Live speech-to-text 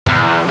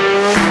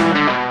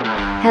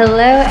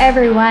Hello,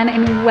 everyone,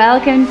 and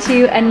welcome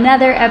to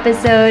another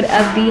episode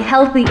of the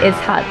Healthy is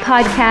Hot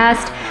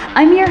podcast.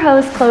 I'm your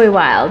host, Chloe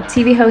Wild,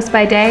 TV host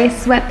by day,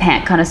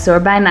 sweatpant connoisseur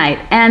by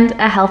night, and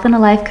a health and a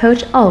life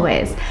coach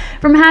always.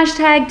 From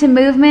hashtag to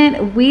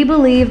movement, we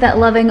believe that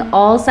loving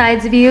all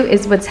sides of you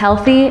is what's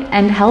healthy,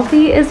 and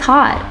healthy is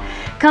hot.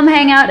 Come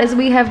hang out as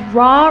we have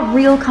raw,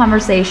 real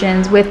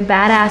conversations with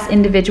badass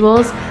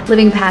individuals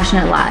living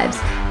passionate lives,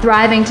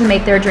 thriving to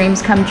make their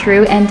dreams come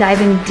true, and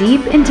diving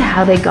deep into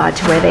how they got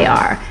to where they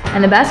are.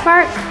 And the best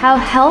part, how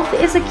health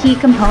is a key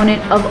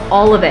component of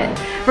all of it.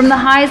 From the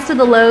highs to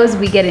the lows,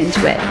 we get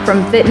into it.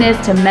 From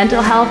fitness to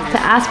mental health to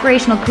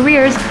aspirational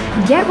careers,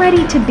 get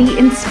ready to be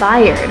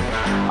inspired.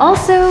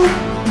 Also,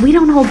 we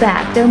don't hold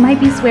back. There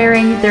might be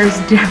swearing, there's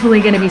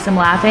definitely going to be some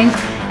laughing,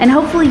 and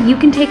hopefully you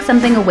can take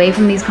something away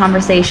from these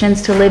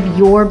conversations to live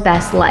your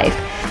best life,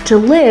 to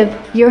live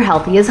your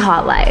Healthy is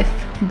Hot life.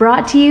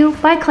 Brought to you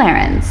by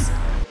Clarence.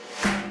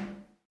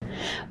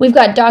 We've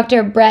got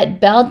Dr.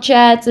 Brett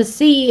Belchetz, the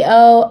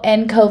CEO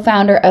and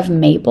co-founder of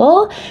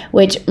Maple,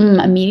 which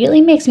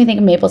immediately makes me think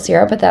of maple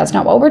syrup, but that's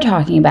not what we're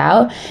talking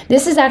about.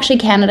 This is actually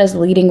Canada's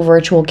leading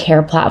virtual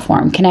care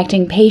platform,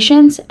 connecting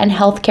patients and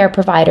healthcare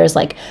providers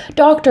like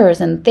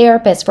doctors and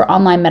therapists for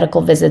online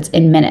medical visits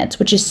in minutes,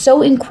 which is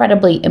so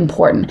incredibly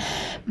important.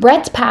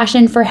 Brett's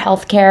passion for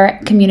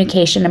healthcare,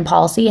 communication, and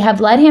policy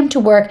have led him to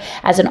work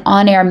as an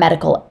on-air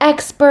medical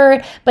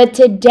expert, but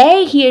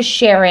today he is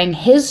sharing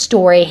his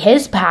story,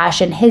 his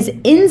passion, his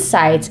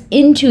insights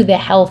into the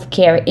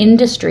healthcare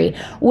industry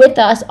with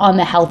us on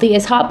the Healthy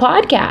is Hot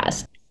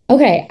podcast.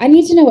 Okay, I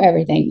need to know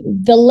everything.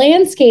 The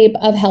landscape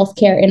of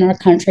healthcare in our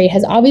country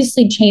has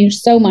obviously changed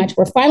so much.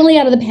 We're finally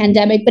out of the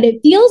pandemic, but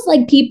it feels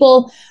like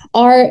people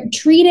are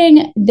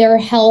treating their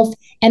health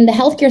and the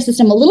healthcare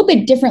system a little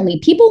bit differently.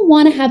 People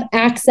want to have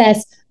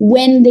access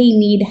when they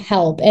need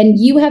help. And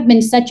you have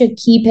been such a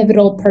key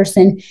pivotal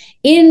person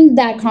in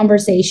that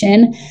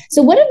conversation.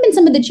 So what have been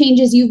some of the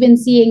changes you've been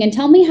seeing? And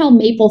tell me how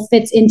Maple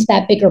fits into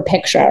that bigger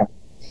picture.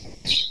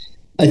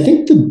 I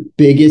think the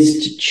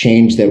biggest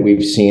change that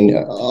we've seen,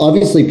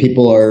 obviously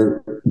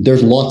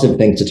there's lots of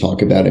things to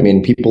talk about. I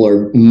mean, people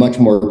are much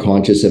more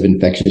conscious of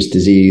infectious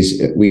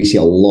disease. We see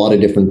a lot of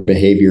different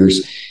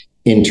behaviors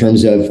in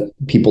terms of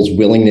people's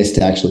willingness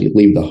to actually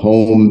leave the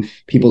home,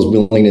 people's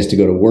willingness to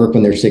go to work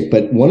when they're sick.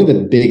 But one of the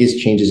biggest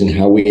changes in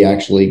how we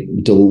actually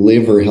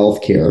deliver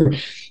healthcare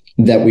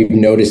that we've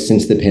noticed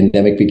since the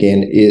pandemic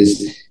began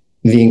is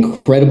the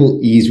incredible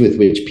ease with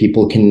which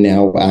people can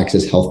now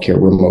access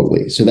healthcare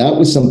remotely. So that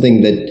was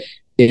something that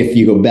if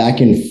you go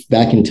back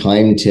in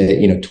time to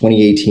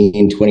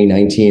 2018,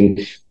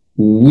 2019,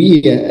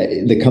 we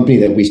the company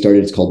that we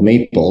started is called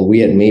Maple.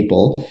 We at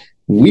Maple,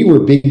 we were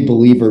big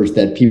believers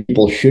that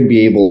people should be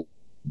able to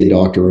see the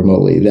doctor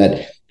remotely,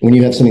 that when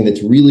you have something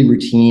that's really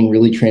routine,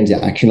 really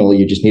transactional,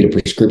 you just need a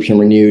prescription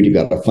renewed, you've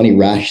got a funny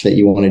rash that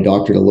you want a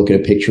doctor to look at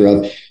a picture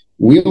of.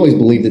 We always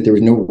believed that there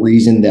was no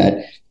reason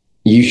that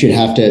you should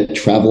have to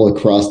travel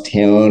across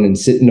town and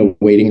sit in a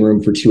waiting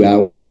room for 2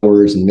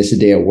 hours and miss a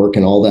day at work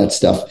and all that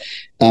stuff.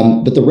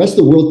 But the rest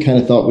of the world kind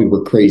of thought we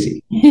were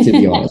crazy, to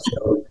be honest.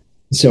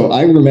 So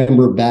I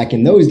remember back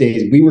in those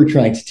days, we were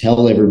trying to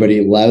tell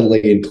everybody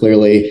loudly and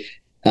clearly,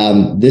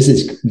 this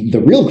is the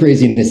real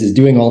craziness is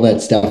doing all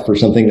that stuff for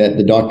something that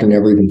the doctor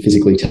never even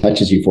physically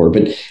touches you for.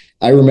 But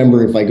I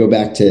remember if I go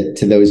back to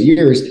those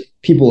years,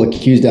 people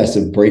accused us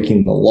of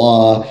breaking the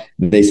law.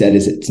 They said,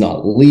 it's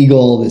not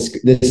legal. This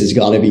has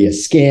got to be a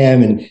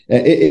scam. And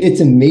it's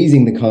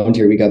amazing the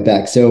commentary we got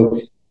back. So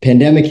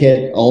pandemic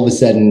hit, all of a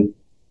sudden,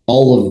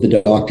 all of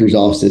the doctor's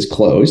offices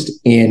closed.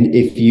 And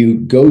if you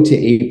go to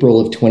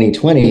April of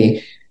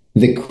 2020,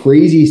 the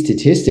crazy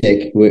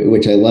statistic,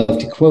 which I love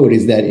to quote,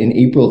 is that in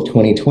April of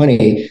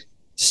 2020,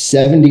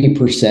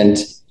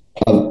 70%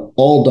 of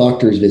all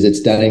doctor's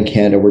visits done in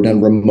Canada were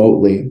done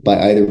remotely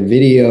by either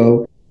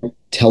video,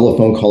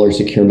 telephone call, or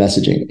secure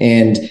messaging.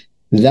 And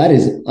that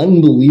is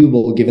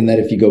unbelievable, given that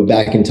if you go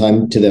back in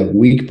time to the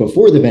week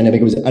before the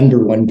pandemic, it was under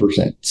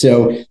 1%.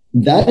 So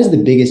that is the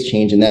biggest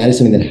change. And that is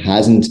something that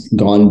hasn't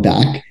gone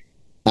back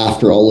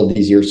after all of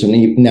these years. So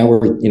now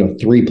we're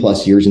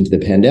 3+ years into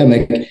the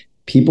pandemic.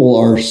 People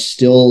are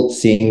still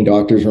seeing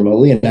doctors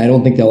remotely, and I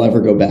don't think they'll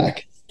ever go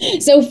back.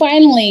 So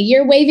finally,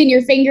 you're waving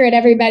your finger at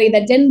everybody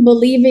that didn't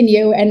believe in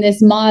you and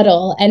this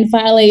model. And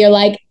finally, you're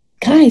like,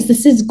 guys,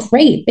 this is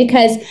great.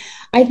 Because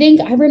I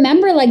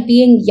remember like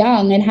being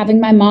young and having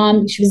my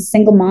mom, she was a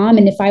single mom.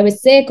 And if I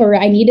was sick or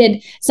I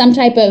needed some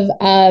type of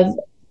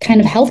kind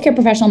of healthcare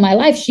professional in my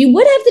life, she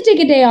would have to take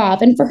a day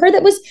off. And for her,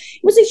 it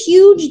was a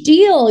huge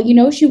deal.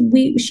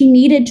 She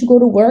needed to go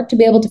to work to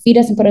be able to feed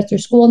us and put us through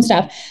school and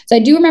stuff. So I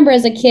do remember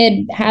as a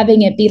kid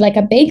having it be like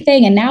a big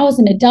thing. And now as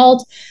an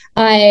adult,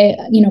 I,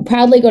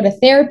 proudly go to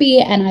therapy,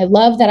 and I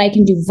love that I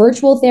can do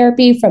virtual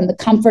therapy from the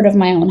comfort of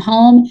my own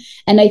home.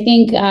 And I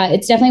think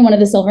it's definitely one of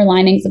the silver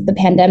linings of the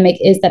pandemic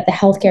is that the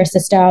healthcare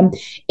system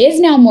is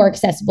now more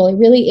accessible. It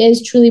really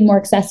is truly more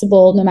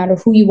accessible no matter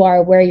who you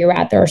are, where you're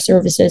at. There are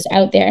services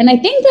out there. And I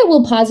think that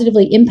will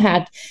positively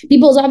impact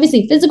people's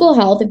obviously physical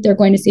health if they're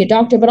going to see a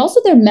doctor, but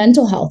also their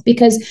mental health,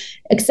 because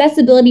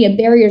accessibility and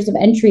barriers of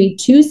entry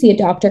to see a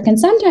doctor can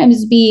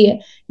sometimes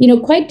be,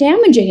 quite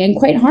damaging and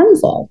quite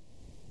harmful.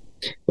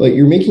 Well,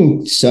 you're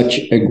making such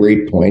a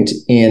great point.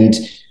 And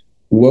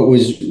what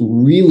was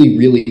really,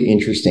 really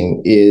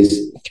interesting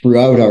is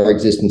throughout our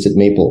existence at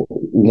Maple,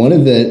 one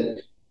of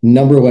the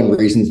number one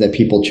reasons that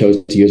people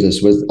chose to use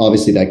us was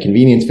obviously that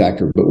convenience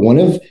factor. But one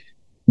of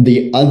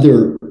the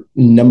other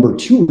number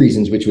two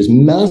reasons, which was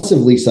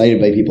massively cited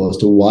by people as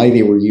to why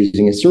they were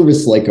using a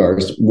service like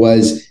ours,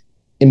 was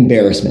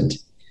embarrassment.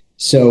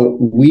 So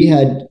we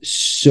had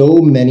so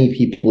many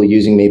people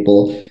using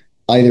Maple,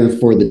 either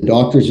for the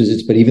doctor's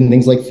visits, but even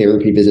things like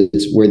therapy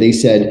visits, where they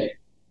said,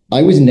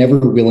 I was never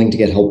willing to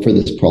get help for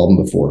this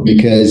problem before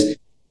because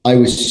I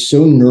was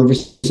so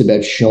nervous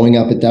about showing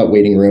up at that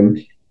waiting room.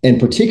 And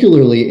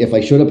particularly if I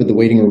showed up at the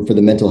waiting room for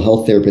the mental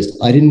health therapist,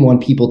 I didn't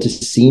want people to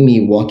see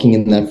me walking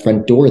in that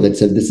front door that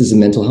said, this is a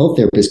mental health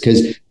therapist,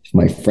 because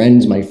my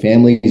friends, my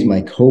families,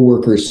 my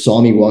coworkers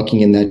saw me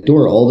walking in that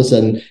door, all of a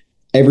sudden,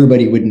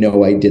 everybody would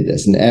know I did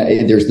this. And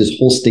there's this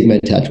whole stigma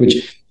attached,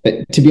 which,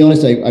 to be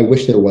honest, I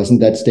wish there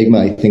wasn't that stigma.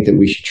 I think that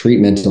we should treat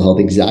mental health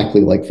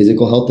exactly like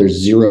physical health. There's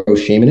zero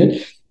shame in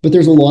it. But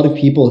there's a lot of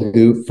people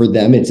who, for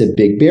them, it's a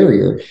big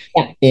barrier.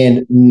 Yeah.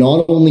 And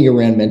not only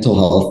around mental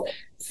health,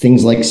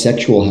 things like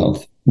sexual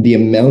health, the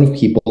amount of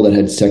people that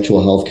had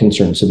sexual health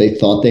concerns. So they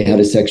thought they had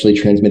a sexually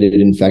transmitted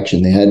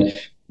infection. They had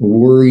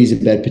worries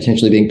about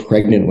potentially being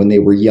pregnant when they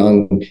were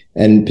young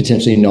and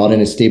potentially not in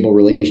a stable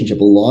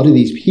relationship. A lot of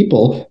these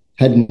people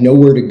had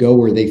nowhere to go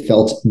where they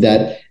felt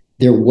that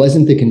there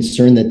wasn't the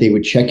concern that they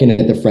would check in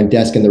at the front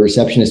desk and the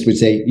receptionist would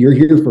say, you're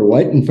here for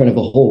what? In front of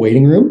a whole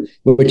waiting room,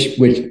 which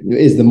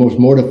is the most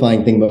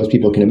mortifying thing most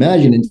people can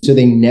imagine. And so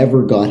they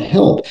never got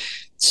help.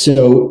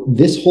 So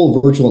this whole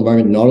virtual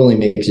environment not only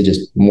makes it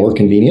just more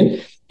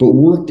convenient, but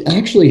we're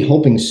actually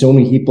helping so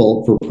many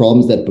people for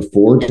problems that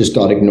before just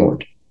got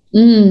ignored.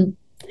 I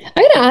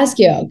got to ask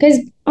you, because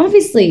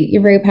obviously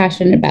you're very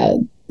passionate about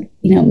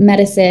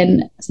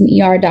medicine as an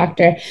ER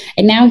doctor.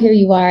 And now here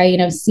you are,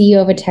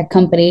 CEO of a tech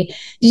company.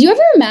 Did you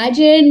ever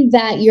imagine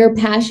that your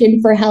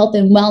passion for health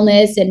and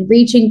wellness and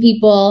reaching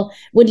people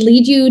would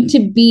lead you to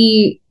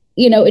be,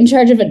 in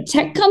charge of a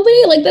tech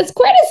company? Like, that's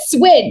quite a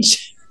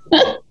switch.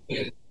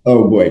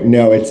 Oh boy,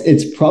 no,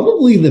 it's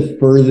probably the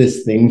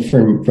furthest thing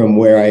from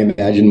where I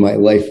imagined my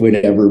life would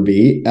ever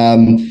be.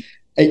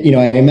 I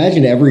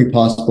imagine every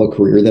possible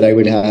career that I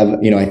would have.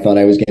 I thought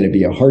I was going to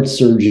be a heart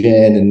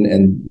surgeon,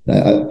 and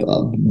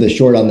the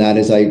short on that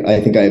is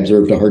I think I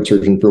observed a heart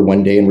surgeon for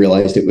one day and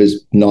realized it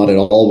was not at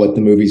all what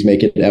the movies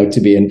make it out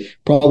to be, and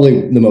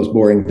probably the most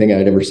boring thing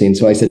I'd ever seen.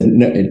 So I said,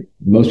 no,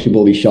 most people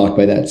will be shocked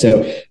by that.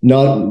 So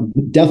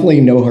definitely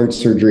no heart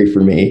surgery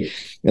for me.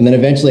 And then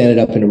eventually ended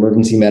up in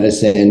emergency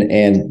medicine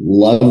and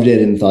loved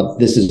it and thought,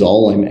 this is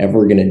all I'm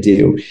ever going to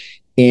do.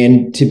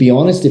 And to be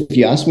honest, if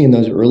you asked me in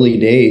those early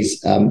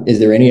days, is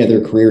there any other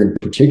career,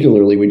 and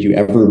particularly would you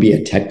ever be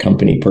a tech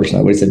company person?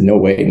 I would have said, no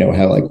way, no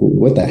how, like,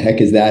 what the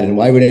heck is that? And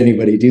why would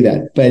anybody do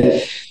that? But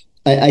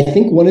I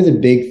think one of the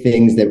big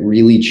things that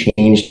really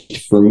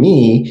changed for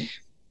me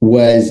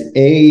was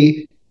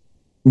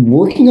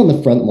working on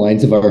the front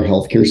lines of our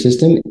healthcare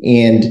system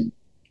and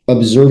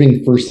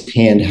observing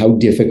firsthand how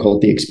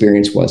difficult the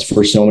experience was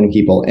for so many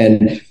people.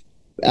 And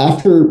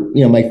after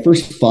my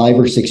first 5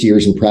 or 6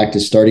 years in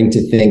practice, starting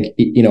to think,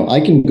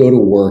 I can go to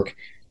work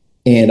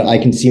and I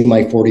can see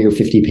my 40 or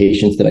 50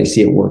 patients that I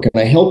see at work,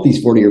 and I help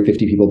these 40 or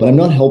 50 people, but I'm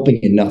not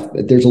helping enough.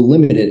 There's a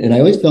limit. And I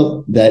always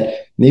felt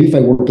that maybe if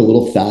I work a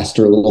little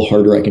faster, a little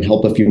harder, I can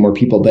help a few more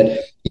people. But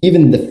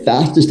even the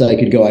fastest I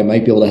could go, I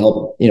might be able to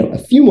help, a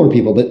few more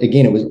people. But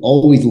again, it was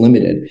always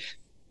limited.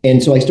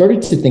 And so I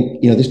started to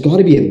think, there's got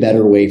to be a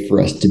better way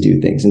for us to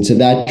do things. And so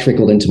that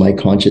trickled into my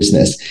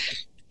consciousness.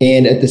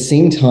 And at the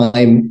same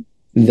time,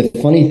 the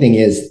funny thing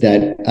is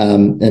that,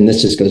 and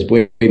this just goes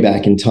way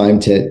back in time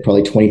to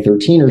probably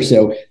 2013 or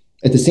so,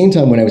 at the same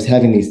time when I was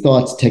having these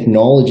thoughts,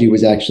 technology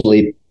was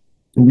actually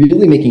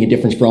really making a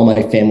difference for all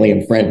my family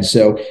and friends.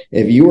 So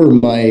if you were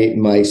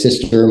my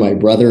sister, my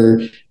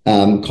brother,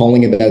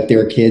 calling about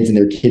their kids and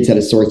their kids had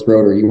a sore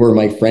throat, or you were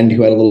my friend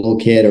who had a little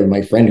kid, or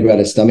my friend who had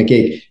a stomach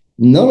ache,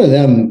 none of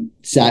them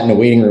sat in a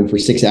waiting room for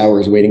 6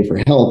 hours waiting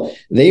for help.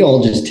 They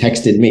all just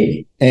texted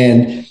me.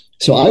 And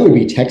so I would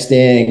be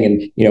texting,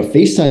 and,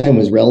 FaceTime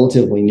was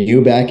relatively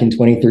new back in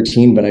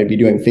 2013, but I'd be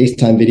doing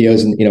FaceTime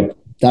videos, and,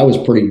 that was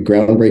pretty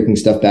groundbreaking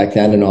stuff back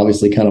then, and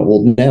obviously kind of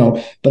old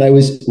now. But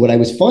what I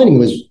was finding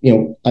was,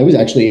 I was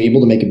actually able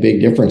to make a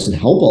big difference and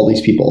help all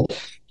these people.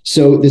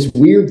 So this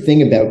weird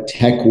thing about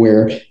tech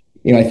where,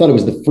 I thought it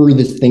was the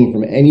furthest thing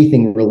from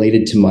anything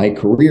related to my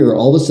career.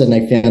 All of a sudden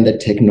I found that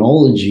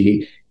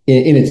technology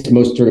in its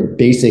most sort of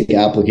basic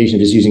application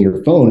of just using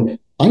your phone,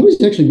 I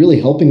was actually really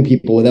helping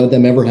people without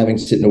them ever having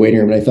to sit in a waiting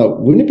room. And I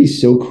thought, wouldn't it be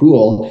so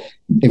cool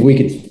if we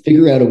could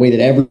figure out a way that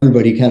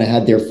everybody kind of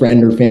had their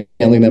friend or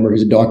family member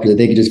who's a doctor that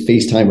they could just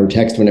FaceTime or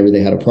text whenever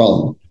they had a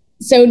problem.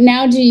 So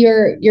now do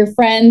your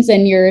friends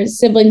and your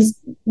siblings,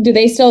 do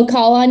they still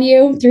call on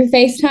you through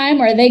FaceTime,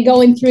 or are they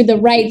going through the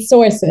right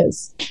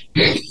sources?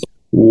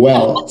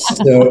 Well,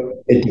 so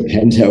it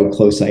depends how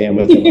close I am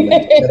with them.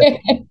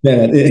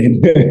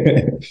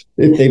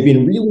 If they've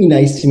been really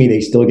nice to me, they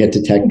still get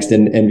to text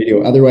and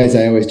video. Otherwise,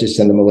 I always just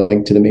send them a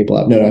link to the Maple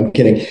app. No, I'm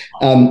kidding.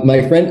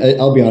 My friend,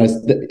 I'll be honest,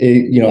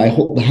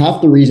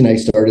 half the reason I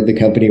started the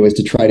company was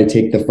to try to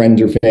take the friends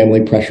or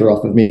family pressure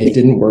off of me. It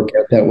didn't work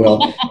out that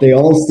well. They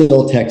all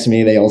still text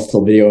me, they all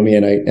still video me,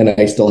 and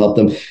I still help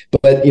them.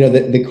 But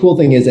the cool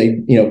thing is,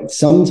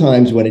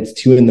 sometimes when it's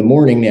 2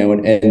 a.m. now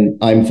and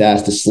I'm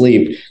fast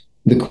asleep,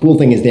 the cool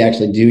thing is they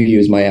actually do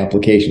use my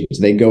application.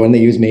 So they go and they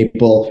use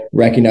Maple,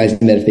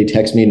 recognizing that if they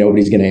text me,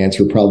 nobody's going to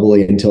answer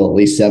probably until at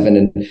least 7.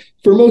 And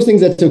for most things,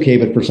 that's okay.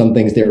 But for some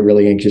things, they're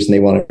really anxious and they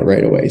want it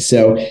right away.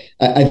 So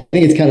I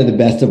think it's kind of the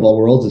best of all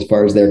worlds as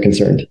far as they're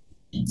concerned.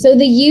 So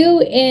the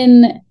you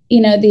in,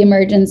 the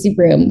emergency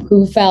room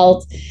who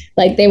felt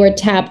like they were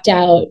tapped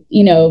out,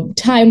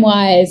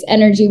 time-wise,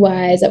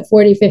 energy-wise at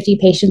 40, 50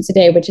 patients a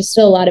day, which is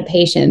still a lot of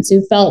patients,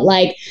 who felt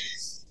like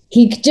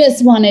he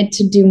just wanted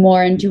to do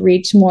more and to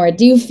reach more.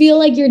 Do you feel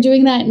like you're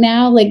doing that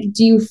now? Like,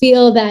 do you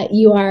feel that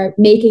you are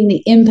making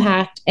the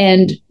impact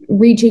and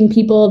reaching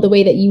people the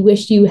way that you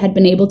wish you had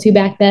been able to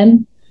back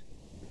then?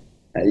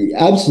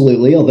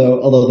 Absolutely.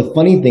 Although the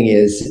funny thing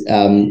is,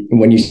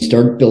 when you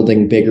start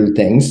building bigger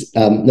things,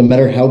 no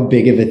matter how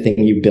big of a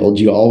thing you build,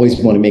 you always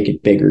want to make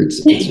it bigger.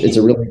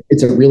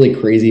 It's a really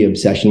crazy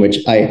obsession, which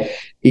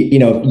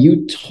if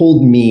you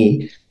told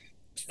me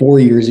 4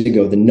 years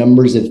ago, the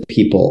numbers of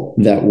people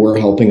that we're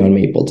helping on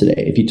Maple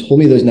today, if you told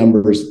me those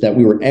numbers, that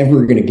we were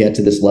ever going to get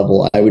to this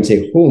level, I would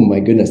say, oh my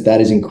goodness, that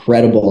is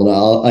incredible.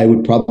 And I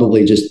would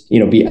probably just,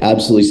 be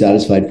absolutely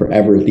satisfied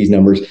forever with these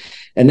numbers.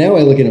 And now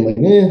I look at them like,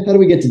 how do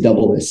we get to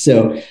double this?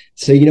 So,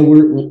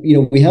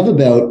 we have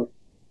about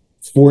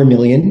 4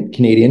 million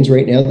Canadians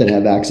right now that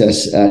have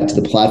access to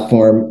the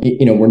platform.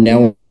 We're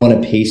now on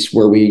a pace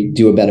where we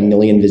do about 1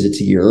 million visits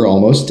a year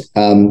almost.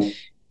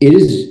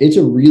 It's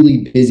a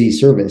really busy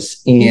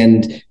service,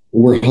 and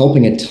we're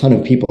helping a ton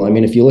of people. I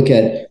mean, if you look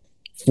at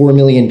 4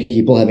 million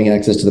people having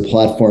access to the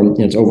platform,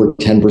 it's over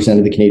 10%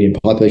 of the Canadian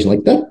population.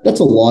 Like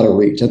that's a lot of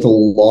reach. That's a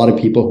lot of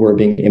people who are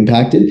being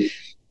impacted.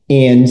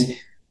 And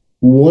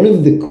one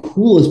of the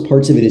coolest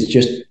parts of it is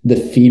just the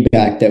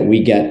feedback that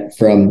we get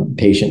from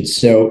patients.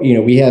 So,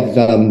 we have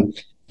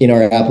in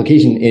our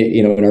application,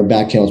 in our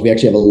back channels, we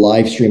actually have a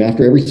live stream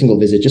after every single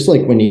visit, just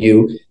like when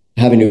you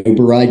have an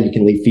Uber ride, you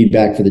can leave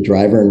feedback for the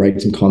driver and write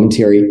some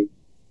commentary.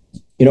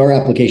 In our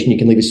application, you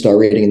can leave a star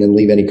rating and then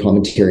leave any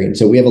commentary. And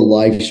so we have a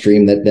live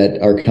stream that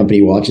our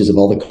company watches of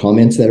all the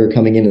comments that are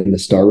coming in and the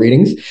star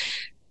ratings.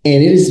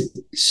 And it is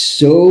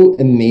so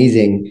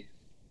amazing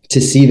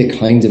to see the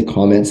kinds of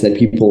comments that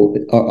people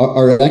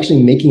are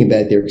actually making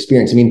about their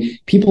experience. I mean,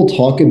 people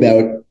talk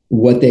about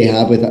what they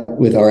have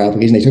with our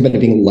application. They talk about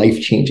it being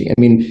life-changing. I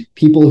mean,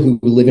 people who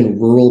live in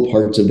rural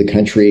parts of the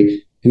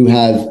country who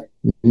have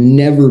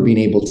never been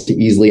able to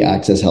easily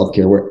access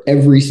healthcare, where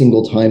every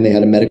single time they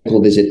had a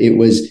medical visit, it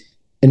was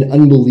an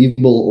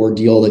unbelievable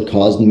ordeal that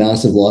caused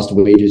massive loss of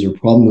wages or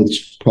problems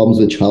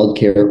with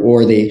childcare,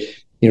 or they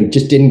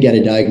just didn't get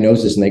a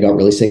diagnosis and they got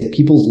really sick.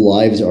 People's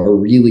lives are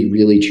really,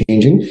 really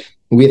changing.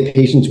 We have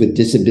patients with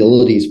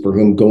disabilities for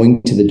whom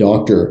going to the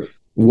doctor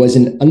was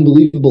an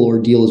unbelievable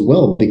ordeal as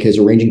well, because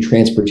arranging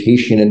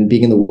transportation and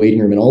being in the waiting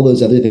room and all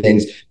those other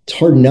things, it's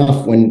hard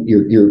enough when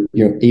you're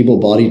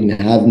able-bodied and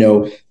have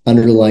no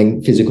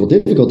underlying physical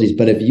difficulties.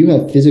 But if you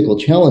have physical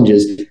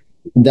challenges,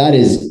 that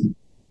is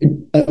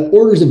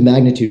orders of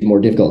magnitude more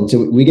difficult. And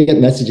so we get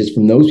messages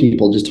from those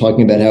people just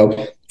talking about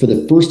how for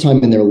the first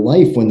time in their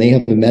life, when they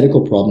have a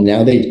medical problem,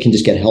 now they can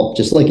just get help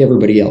just like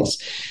everybody else.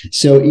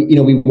 So,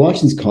 we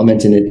watch these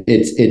comments and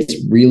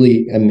it's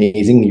really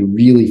amazing. You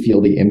really feel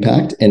the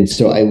impact. And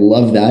so I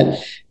love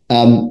that.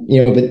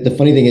 But the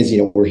funny thing is,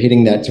 we're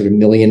hitting that sort of 1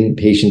 million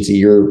patients a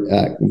year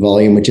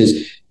volume, which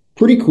is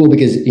pretty cool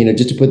because,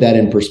 just to put that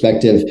in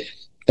perspective,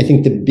 I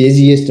think the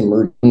busiest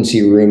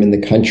emergency room in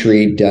the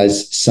country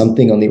does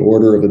something on the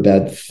order of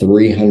about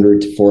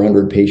 300 to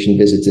 400 patient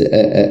visits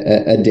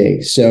a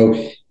day. So,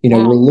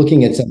 wow. We're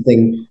looking at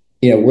something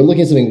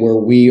where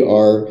we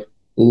are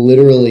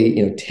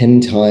literally,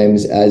 10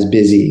 times as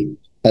busy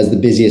as the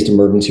busiest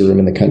emergency room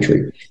in the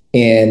country.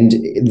 And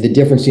the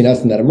difference between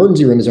us and that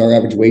emergency room is our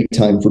average wait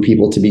time for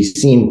people to be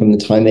seen from the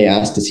time they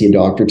ask to see a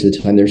doctor to the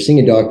time they're seeing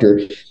a doctor.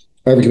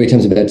 Our average wait time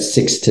is about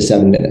 6 to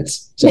 7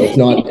 minutes. So it's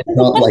not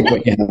like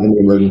what you have in the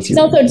emergency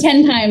room. It's also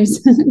 10 times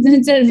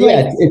instead of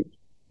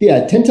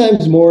Yeah, 10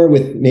 times more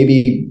with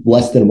maybe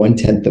less than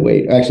 1/10 the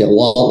weight. Actually, a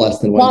lot less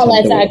than A lot 1/10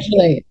 less, the weight.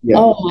 actually. Yeah,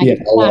 Oh my yeah,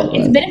 a God. lot It's a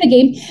less. bit of a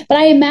game, but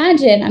I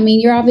imagine, I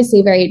mean, you're obviously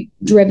a very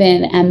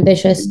driven,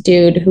 ambitious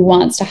dude who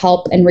wants to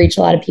help and reach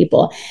a lot of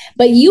people,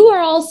 but you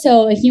are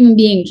also a human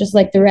being just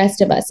like the rest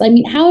of us. I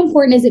mean, how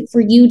important is it for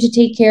you to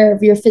take care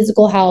of your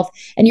physical health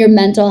and your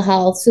mental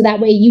health so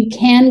that way you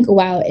can go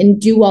out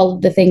and do all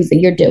of the things that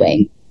you're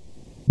doing?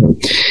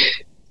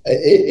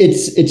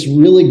 It's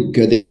really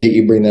good that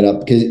you bring that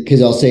up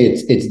because I'll say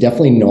it's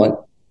definitely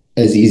not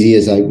as easy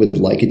as I would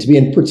like it to be,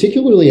 and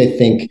particularly I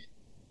think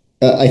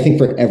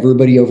for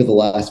everybody over the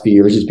last few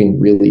years, it's been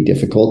really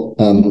difficult.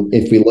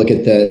 If we look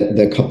at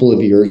the couple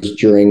of years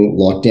during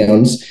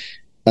lockdowns,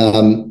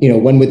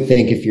 one would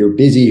think if you're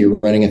busy, you're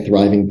running a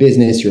thriving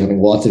business, you're having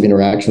lots of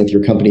interaction with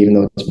your company, even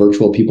though it's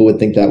virtual, people would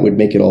think that would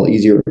make it all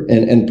easier.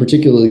 And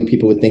particularly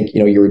people would think,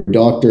 you're a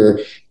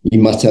doctor, you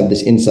must have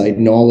this inside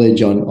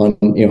knowledge on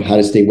how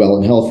to stay well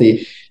and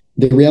healthy.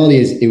 The reality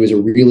is it was a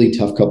really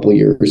tough couple of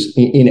years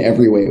in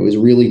every way. It was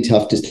really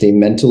tough to stay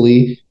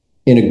mentally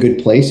in a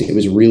good place. It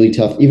was really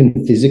tough,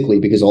 even physically,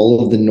 because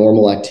all of the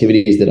normal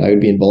activities that I would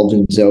be involved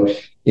in. So,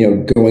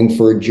 going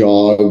for a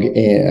jog,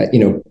 a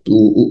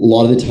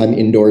lot of the time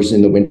indoors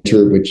in the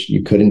winter, which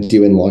you couldn't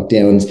do in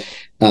lockdowns.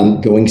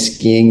 Going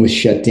skiing was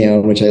shut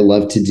down, which I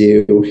love to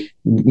do.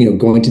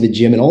 Going to the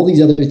gym and all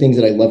these other things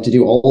that I love to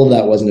do. All of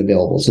that wasn't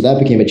available, so that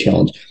became a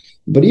challenge.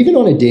 But even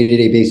on a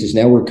day-to-day basis,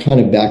 now we're kind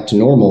of back to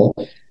normal.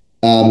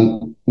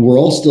 We're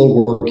all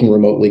still working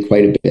remotely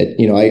quite a bit.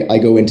 I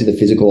go into the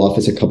physical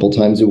office a couple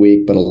times a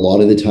week, but a lot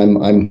of the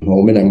time I'm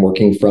home and I'm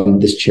working from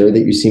this chair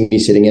that you see me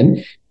sitting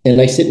in. And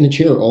I sit in a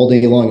chair all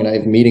day long and I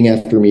have meeting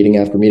after meeting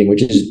after meeting,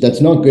 that's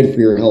not good for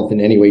your health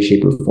in any way,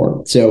 shape, or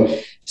form. So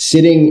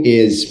sitting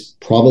is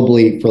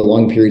probably for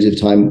long periods of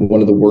time one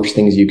of the worst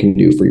things you can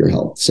do for your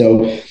health.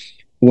 So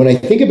when I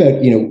think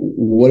about,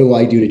 what do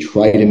I do to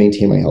try to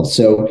maintain my health?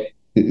 So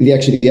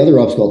the other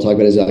obstacle I'll talk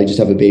about is I just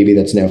have a baby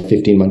that's now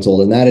 15 months old,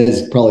 and that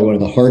is probably one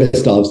of the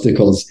hardest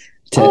obstacles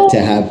to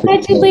have for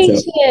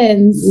congratulations.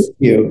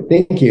 So,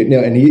 thank you. No,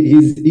 and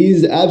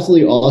he's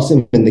absolutely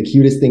awesome and the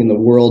cutest thing in the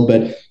world.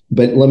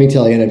 But let me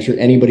tell you, and I'm sure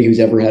anybody who's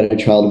ever had a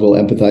child will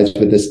empathize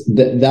with this.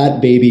 That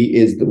baby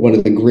is one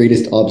of the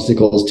greatest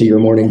obstacles to your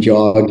morning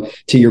jog,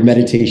 to your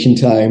meditation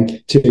time,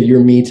 to your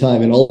me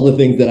time, and all the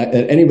things that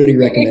anybody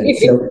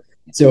recommends.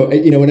 So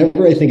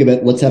whenever I think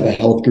about let's have a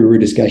health guru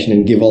discussion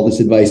and give all this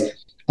advice,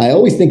 I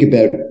always think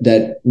about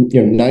that,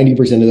 90%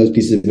 of those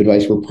pieces of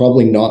advice were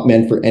probably not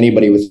meant for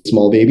anybody with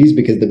small babies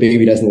because the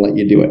baby doesn't let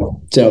you do it.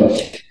 So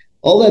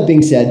all that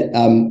being said,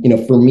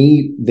 for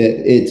me,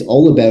 it's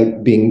all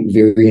about being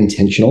very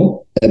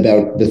intentional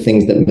about the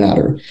things that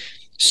matter.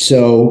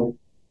 So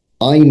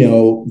I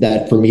know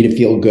that for me to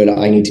feel good,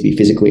 I need to be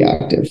physically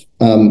active.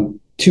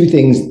 Two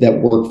things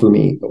that work for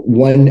me.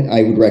 One,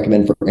 I would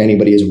recommend for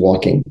anybody is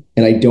walking.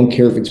 And I don't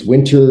care if it's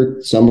winter,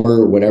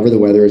 summer, whatever the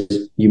weather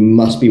is, you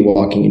must be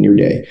walking in your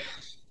day.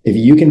 If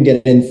you can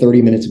get in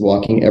 30 minutes of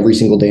walking every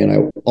single day, and I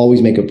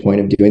always make a point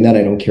of doing that,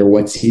 I don't care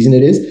what season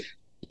it is,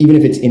 even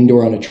if it's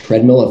indoor on a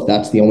treadmill, if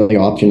that's the only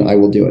option, I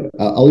will do it.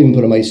 I'll even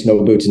put on my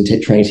snow boots and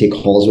try and take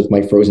calls with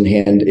my frozen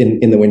hand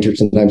in the winter,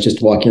 sometimes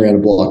just walking around a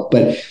block.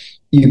 But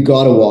you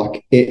got to walk.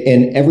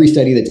 And every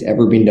study that's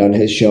ever been done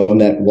has shown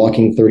that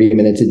walking 30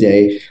 minutes a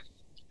day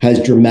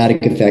has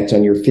dramatic effects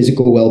on your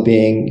physical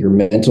well-being, your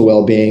mental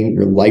well-being,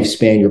 your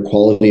lifespan, your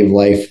quality of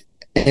life,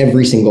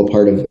 every single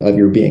part of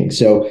your being.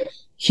 So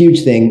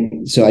huge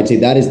thing. So I'd say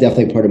that is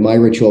definitely part of my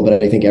ritual,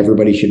 but I think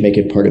everybody should make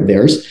it part of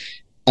theirs.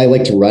 I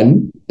like to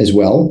run as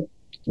well.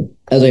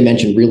 As I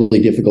mentioned, really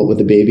difficult with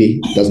a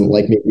baby. Doesn't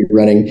like me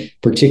running.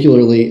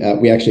 Particularly,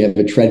 we actually have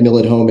a treadmill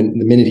at home,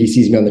 and the minute he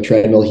sees me on the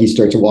treadmill, he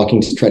starts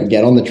walking to try to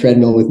get on the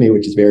treadmill with me,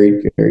 which is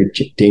very, very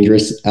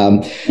dangerous.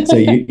 So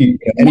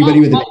anybody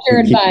with a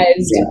baby,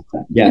 advised.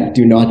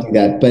 Do not do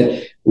that.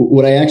 But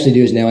what I actually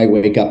do is now I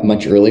wake up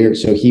much earlier.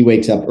 So he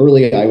wakes up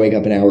early. I wake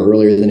up an hour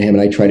earlier than him,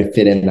 and I try to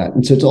fit in that.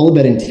 And so it's all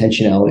about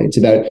intentionality.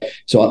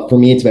 So for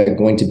me, it's about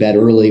going to bed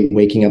early,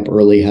 waking up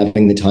early,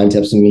 having the time to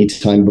have some me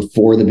time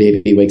before the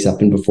baby wakes up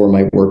and before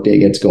my workday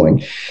gets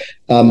going.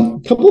 A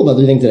couple of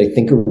other things that I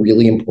think are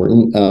really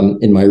important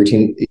in my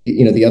routine.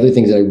 The other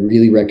things that I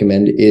really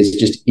recommend is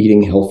just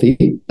eating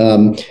healthy.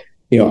 I'm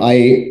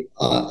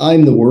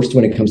the worst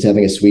when it comes to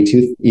having a sweet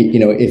tooth.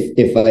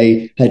 If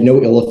I had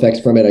no ill effects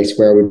from it, I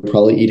swear I would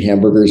probably eat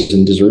hamburgers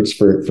and desserts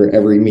for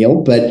every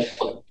meal.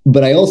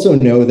 But I also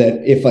know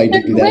that if I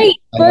do that,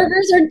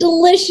 burgers are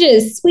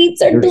delicious.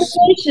 Sweets are delicious.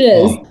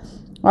 Oh.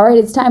 All right,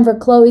 it's time for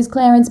Chloe's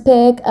Clarence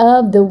pick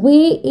of the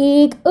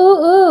week.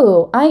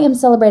 Ooh, I am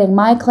celebrating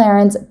my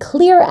Clarence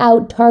Clear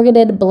Out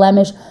Targeted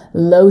Blemish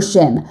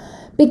Lotion.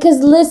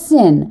 Because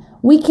listen,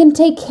 we can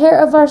take care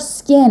of our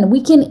skin.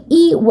 We can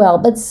eat well,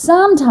 but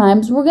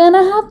sometimes we're going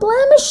to have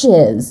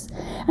blemishes.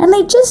 And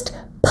they just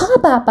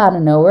pop up out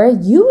of nowhere,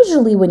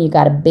 usually when you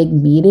got a big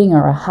meeting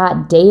or a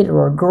hot date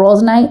or a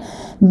girls' night.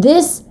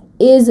 This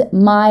is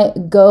my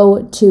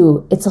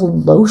go-to. It's a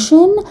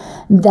lotion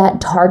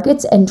that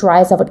targets and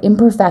dries out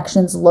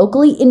imperfections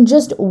locally in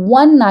just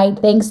one night,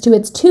 thanks to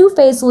its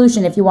two-phase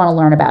solution, if you want to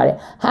learn about it.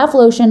 Half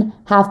lotion,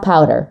 half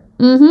powder.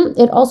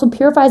 It also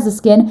purifies the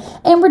skin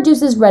and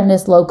reduces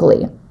redness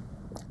locally.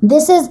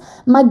 This is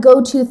my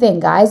go-to thing,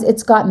 guys.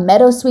 It's got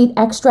meadowsweet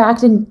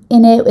extract in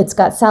it. It's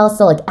got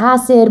salicylic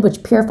acid,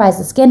 which purifies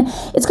the skin.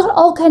 It's got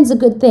all kinds of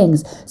good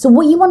things. So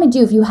what you want to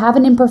do if you have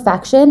an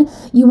imperfection,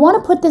 you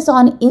want to put this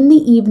on in the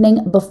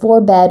evening before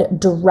bed,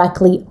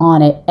 directly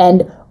on it.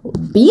 And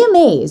be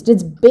amazed.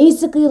 It's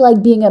basically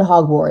like being at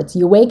Hogwarts.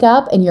 You wake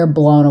up and you're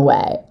blown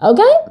away.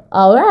 Okay?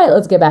 All right,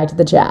 let's get back to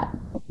the chat.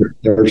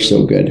 They're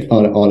so good.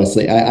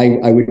 Honestly,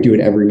 I would do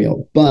it every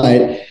meal.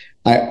 But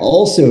I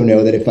also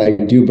know that if I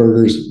do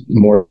burgers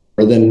more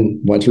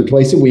than once or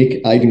twice a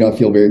week, I do not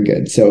feel very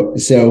good. So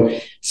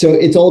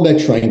it's all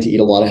about trying to eat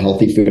a lot of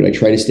healthy food. I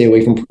try to stay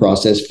away from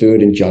processed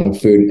food and junk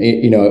food.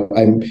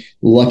 I'm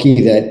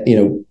lucky that,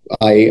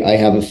 I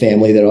have a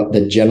family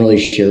that generally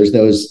shares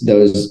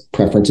those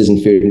preferences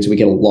in food, and so we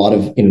get a lot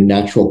of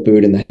natural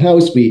food in the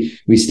house.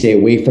 We stay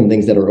away from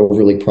things that are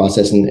overly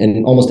processed,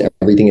 and almost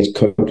everything is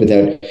cooked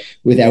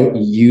without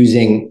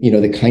using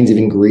the kinds of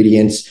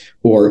ingredients,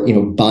 or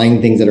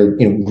buying things that are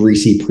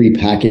greasy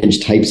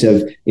prepackaged types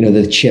of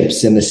the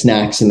chips and the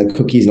snacks and the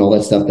cookies and all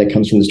that stuff that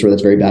comes from the store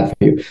that's very bad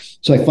for you.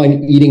 So I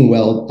find eating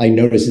well, I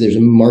notice that there's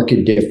a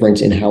marked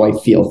difference in how I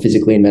feel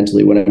physically and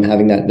mentally when I'm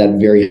having that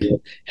very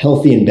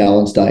healthy and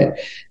balanced diet.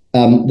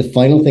 The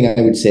final thing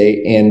I would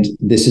say, and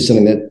this is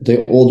something that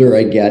the older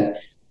I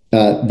get,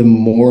 the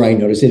more I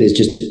notice it, is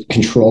just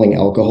controlling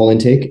alcohol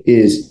intake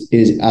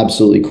is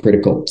absolutely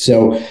critical.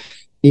 So,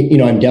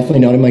 I'm definitely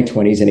not in my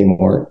 20s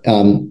anymore.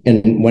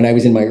 And when I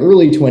was in my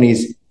early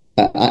 20s,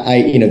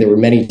 there were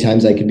many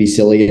times I could be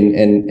silly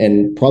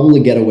and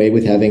probably get away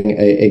with having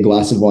a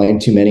glass of wine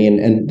too many.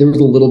 And there was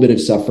a little bit of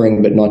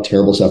suffering, but not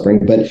terrible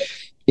suffering. But,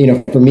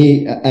 for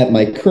me at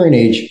my current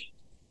age,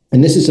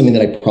 and this is something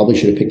that I probably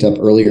should have picked up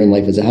earlier in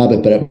life as a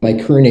habit, but at my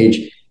current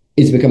age,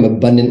 it's become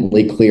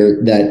abundantly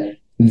clear that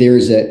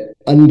there's an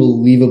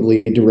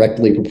unbelievably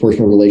directly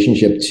proportional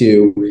relationship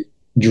to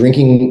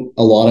drinking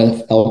a lot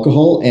of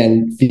alcohol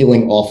and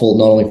feeling awful,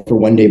 not only for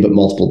one day, but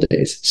multiple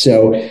days.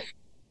 So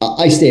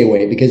I stay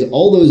away, because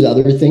all those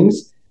other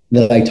things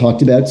that I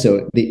talked about,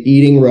 so the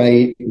eating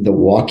right, the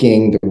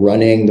walking, the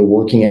running, the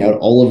working out,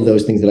 all of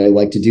those things that I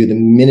like to do, the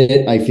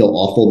minute I feel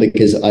awful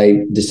because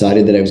I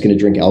decided that I was going to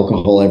drink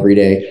alcohol every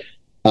day,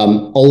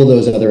 all of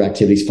those other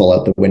activities fall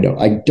out the window.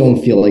 I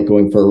don't feel like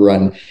going for a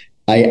run.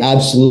 I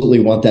absolutely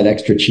want that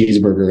extra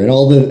cheeseburger and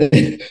all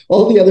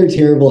the other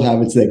terrible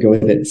habits that go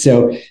with it.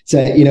 So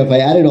if I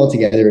add it all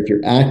together, if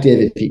you're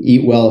active, if you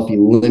eat well, if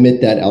you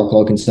limit that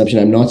alcohol consumption,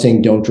 I'm not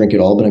saying don't drink at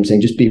all, but I'm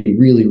saying just be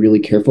really, really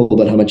careful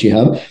about how much you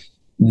have.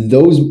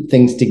 Those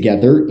things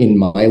together in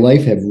my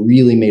life have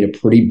really made a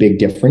pretty big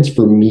difference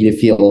for me to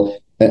feel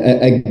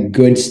a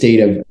good state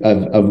of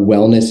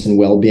wellness and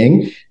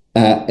well-being,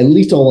 at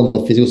least all on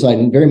the physical side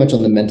and very much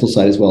on the mental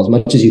side as well. As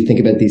much as you think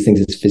about these things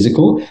as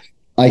physical,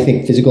 I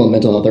think physical and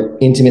mental health are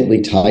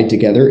intimately tied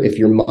together. If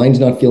your mind's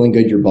not feeling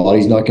good, your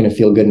body's not going to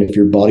feel good. And if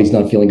your body's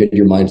not feeling good,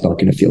 your mind's not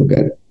going to feel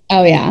good.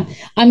 Oh, yeah.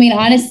 I mean,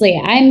 honestly,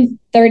 I'm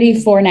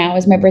 34 now. It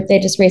was my birthday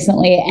just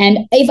recently. And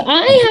if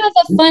I have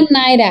a fun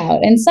night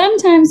out, and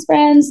sometimes,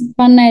 friends,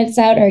 fun nights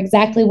out are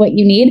exactly what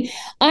you need.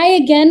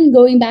 Again,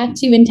 going back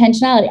to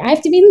intentionality, I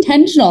have to be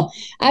intentional.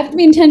 I have to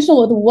be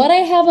intentional with what I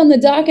have on the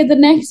docket the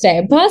next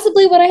day,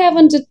 possibly what I have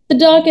on the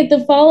docket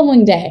the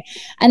following day.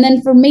 And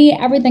then for me,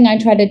 everything I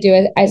try to do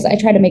is I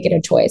try to make it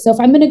a choice. So if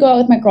I'm going to go out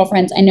with my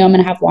girlfriends, I know I'm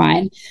going to have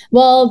wine.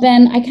 Well,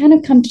 then I kind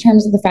of come to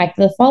terms with the fact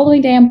that the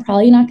following day, I'm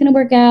probably not going to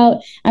work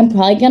out. I'm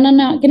probably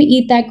not going to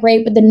eat that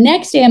great. But the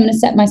next day, I'm going to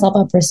set myself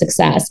up for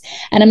success.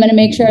 And I'm going to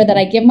make sure that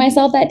I give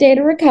myself that day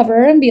to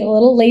recover and be a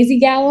little lazy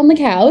gal on the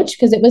couch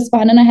because it was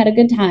fun and I had a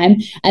good time.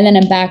 And then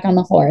I'm back on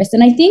the horse.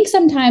 And I think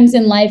sometimes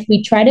in life,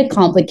 we try to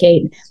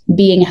complicate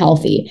being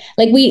healthy.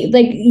 I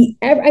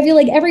feel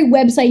like every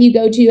website you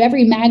go to,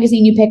 every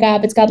magazine you pick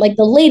up, it's got like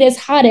the latest,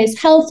 hottest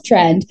health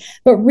trend.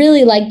 But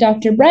really, like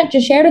Dr. Brett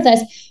just shared with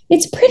us,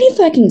 it's pretty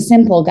fucking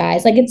simple,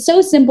 guys. Like, it's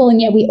so simple, and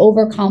yet we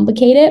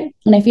overcomplicate it.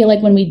 And I feel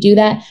like when we do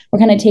that, we're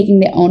kind of taking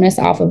the onus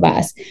off of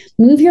us.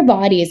 Move your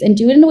bodies and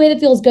do it in a way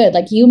that feels good.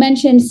 Like you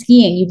mentioned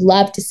skiing. You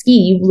love to ski.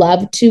 You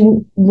love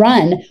to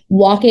run.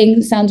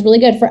 Walking sounds really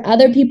good. For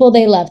other people,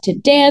 they love to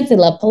dance. They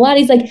love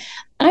Pilates. Like,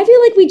 I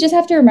feel like we just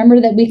have to remember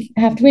that we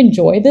have to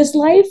enjoy this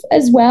life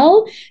as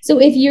well.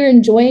 So if you're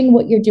enjoying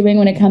what you're doing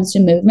when it comes to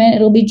movement,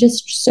 it'll be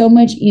just so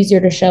much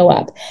easier to show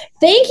up.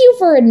 Thank you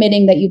for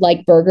admitting that you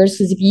like burgers,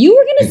 because if you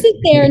were going to sit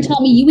there and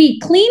tell me you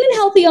eat clean and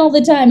healthy all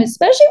the time,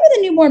 especially with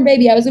a newborn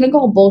baby, I was going to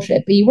call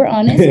bullshit, but you were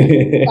honest.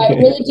 I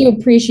really do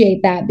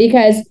appreciate that,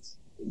 because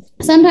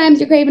Sometimes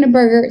you're craving a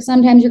burger,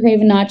 sometimes you're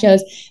craving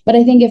nachos, but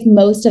I think if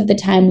most of the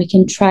time we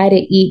can try to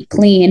eat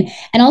clean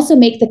and also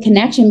make the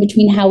connection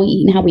between how we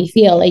eat and how we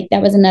feel. Like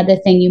that was another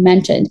thing you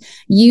mentioned.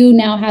 You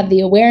now have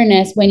the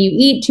awareness when you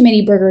eat too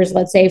many burgers,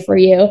 let's say for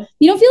you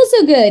don't feel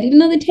so good. Even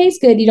though they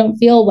taste good, you don't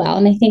feel well.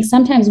 And I think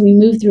sometimes we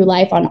move through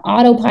life on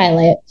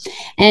autopilot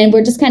and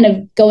we're just kind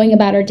of going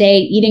about our day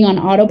eating on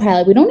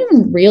autopilot. We don't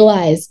even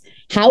realize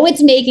how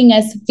it's making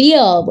us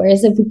feel.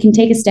 Whereas if we can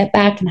take a step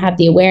back and have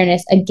the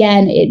awareness,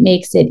 again, it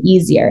makes it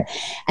easier.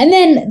 And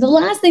then the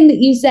last thing that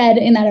you said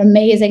in that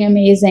amazing,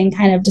 amazing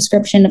kind of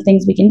description of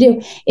things we can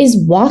do is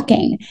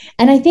walking.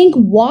 And I think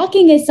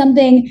walking is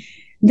something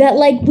that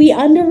like we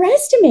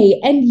underestimate.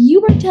 And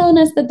you were telling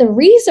us that the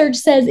research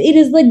says it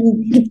is like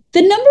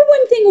the number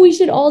one thing we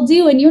should all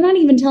do. And you're not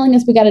even telling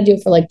us we got to do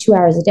it for like 2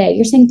 hours a day.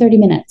 You're saying 30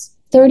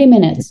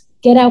 minutes,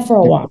 get out for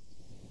a walk.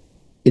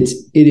 It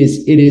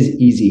is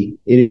easy.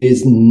 It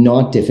is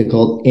not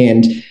difficult.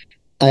 And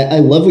I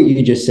love what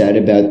you just said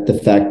about the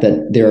fact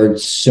that there are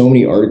so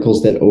many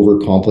articles that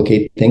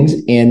overcomplicate things.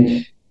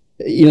 And,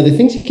 the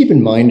things to keep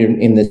in mind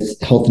in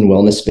this health and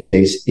wellness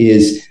space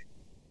is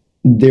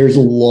there's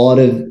a lot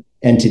of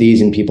entities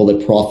and people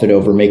that profit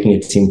over making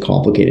it seem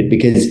complicated,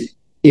 because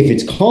if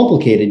it's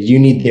complicated, you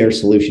need their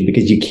solution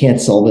because you can't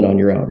solve it on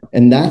your own.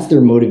 And that's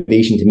their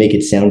motivation to make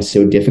it sound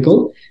so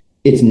difficult.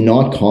 It's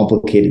not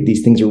complicated.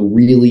 These things are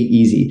really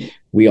easy.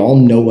 We all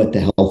know what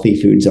the healthy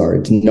foods are.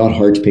 It's not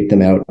hard to pick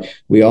them out.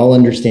 We all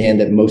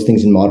understand that most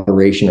things in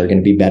moderation are going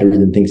to be better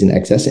than things in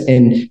excess.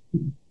 And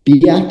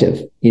be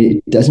active.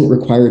 It doesn't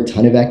require a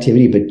ton of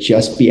activity, but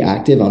just be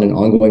active on an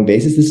ongoing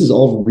basis. This is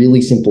all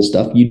really simple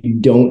stuff. You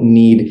don't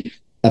need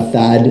a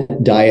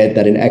fad diet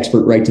that an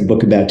expert writes a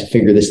book about to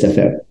figure this stuff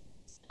out.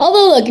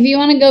 Although, look, if you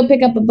want to go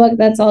pick up a book,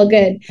 that's all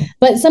good.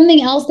 But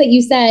something else that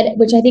you said,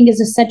 which I think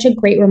is such a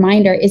great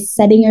reminder, is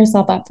setting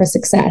yourself up for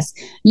success.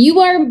 You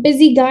are a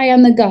busy guy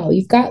on the go.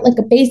 You've got like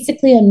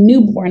basically a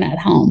newborn at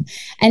home.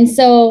 And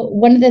so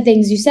one of the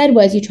things you said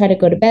was you try to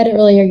go to bed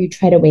earlier, you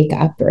try to wake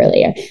up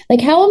earlier.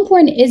 Like how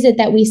important is it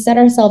that we set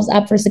ourselves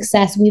up for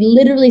success? We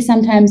literally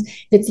sometimes,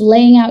 if it's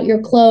laying out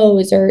your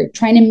clothes or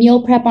trying to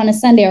meal prep on a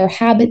Sunday or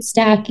habit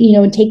stack,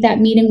 and take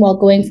that meeting while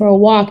going for a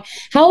walk.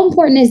 How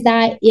important is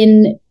that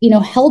in,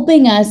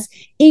 helping us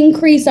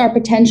increase our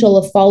potential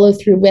of follow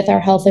through with our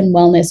health and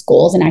wellness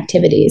goals and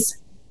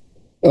activities?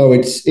 Oh,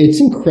 it's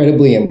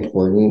incredibly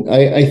important.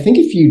 I think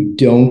if you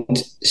don't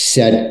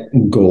set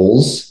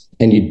goals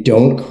and you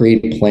don't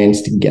create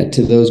plans to get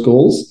to those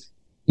goals,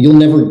 you'll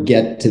never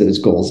get to those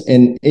goals.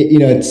 And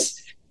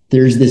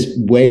there's this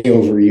way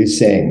overused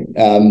saying.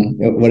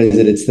 What is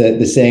it? It's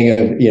the saying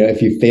of, if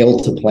you fail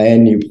to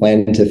plan, you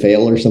plan to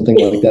fail, or something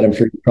like that. I'm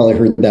sure you've probably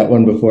heard that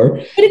one before.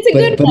 But it's a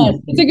good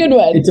one. It's a good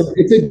one.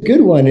 It's a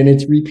good one, and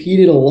it's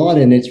repeated a lot,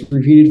 and it's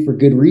repeated for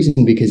good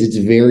reason because it's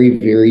very,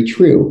 very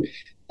true.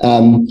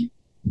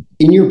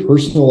 In your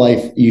personal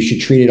life, you should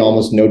treat it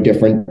almost no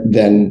different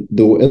than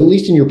at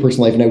least in your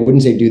personal life. And I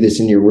wouldn't say do this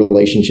in your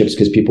relationships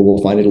because people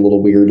will find it a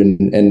little weird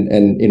and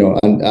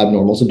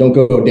abnormal. So don't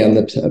go down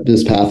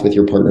this path with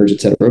your partners,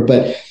 et cetera.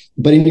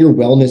 But in your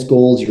wellness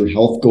goals, your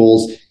health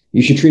goals,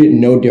 you should treat it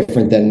no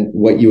different than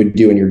what you would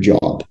do in your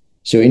job.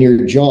 So in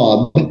your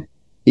job,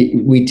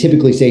 we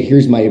typically say,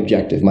 here's my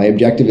objective. My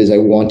objective is I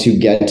want to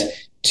get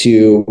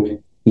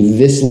to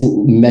this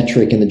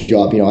metric in the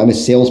job. I'm a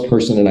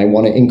salesperson and I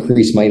want to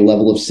increase my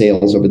level of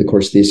sales over the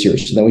course of this year.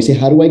 So then we say,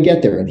 how do I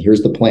get there? And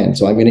here's the plan.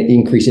 So I'm going to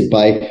increase it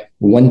by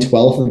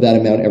 1/12 of that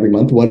amount every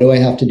month. What do I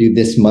have to do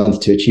this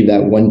month to achieve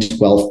that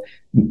 1/12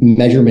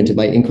 measurement of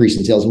my increase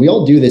in sales? And we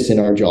all do this in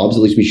our jobs.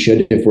 At least we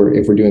should if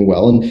we're doing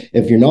well. And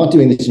if you're not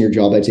doing this in your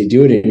job, I'd say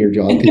do it in your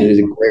job because it is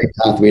a great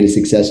pathway to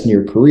success in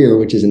your career,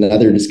 which is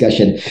another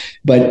discussion.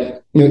 But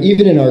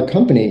even in our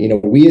company,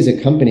 we as a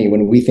company,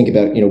 when we think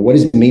about, what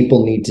does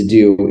Maple need to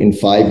do in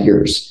 5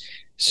 years?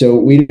 So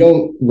we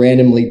don't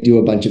randomly do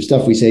a bunch of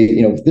stuff. We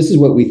say, this is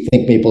what we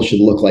think Maple should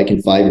look like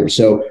in 5 years.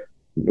 So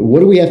what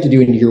do we have to do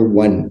in year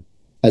one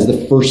as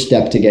the first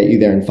step to get you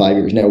there in 5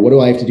 years? Now, what do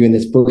I have to do in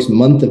this first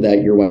month of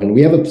that year one?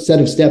 We have a set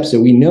of steps. So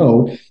we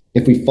know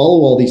if we follow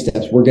all these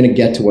steps, we're going to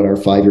get to what our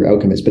 5-year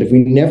outcome is. But if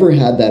we never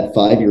had that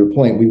 5-year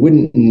point, we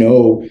wouldn't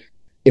know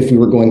if we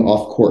were going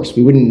off course.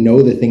 We wouldn't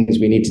know the things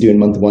we need to do in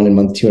month 1 and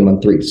month 2 and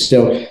month 3.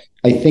 So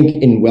I think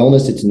in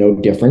wellness, it's no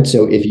different.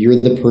 So if you're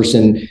the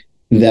person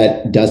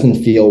that doesn't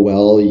feel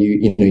well,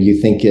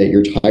 you think that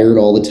you're tired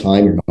all the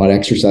time, you're not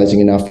exercising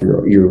enough,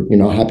 you're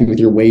not happy with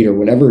your weight or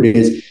whatever it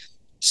is,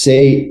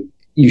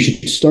 you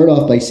should start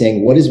off by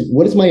saying, what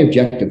is my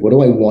objective? What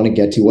do I want to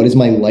get to? What does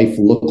my life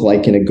look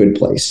like in a good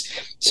place?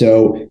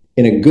 So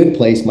in a good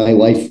place, my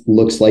life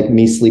looks like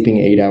me sleeping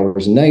 8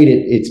 hours a night.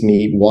 It's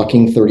me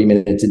walking 30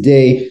 minutes a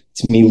day.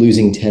 It's me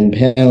losing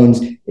 10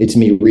 pounds. It's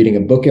me reading a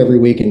book every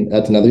week. And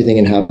that's another thing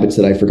in habits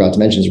that I forgot to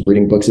mention is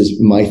reading books is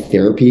my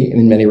therapy.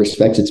 And in many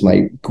respects, it's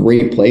my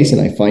great place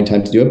and I find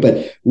time to do it.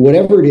 But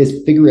whatever it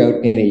is, figure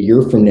out in a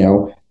year from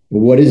now,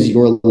 what is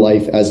your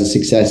life as a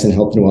success in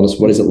health and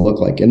wellness? What does it look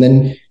like? And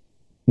then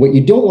What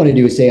you don't want to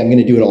do is say, I'm going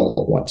to do it all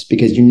at once,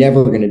 because you're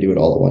never going to do it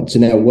all at once. So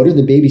now, what are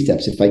the baby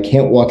steps? If I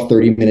can't walk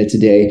 30 minutes a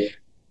day,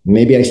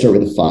 maybe I start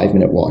with a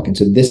 5-minute walk. And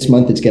so this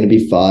month it's going to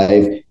be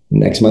 5.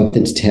 Next month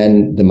it's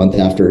 10. The month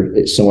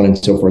after, so on and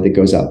so forth, it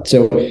goes up.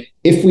 So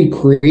if we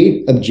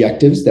create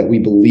objectives that we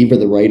believe are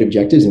the right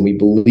objectives, and we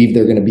believe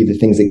they're going to be the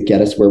things that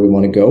get us where we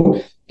want to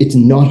go, it's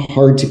not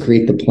hard to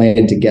create the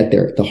plan to get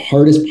there. The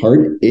hardest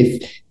part,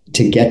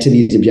 to get to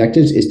these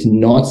objectives, is to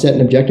not set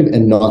an objective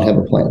and not have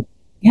a plan.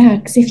 Yeah,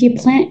 because if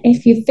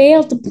you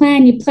fail to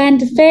plan, you plan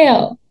to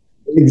fail.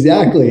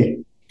 Exactly.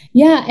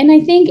 Yeah. And I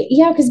think,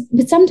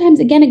 but sometimes,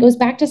 again, it goes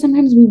back to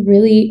sometimes we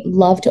really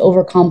love to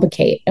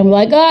overcomplicate, and we're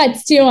like, oh,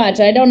 it's too much.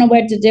 I don't know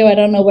what to do. I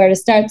don't know where to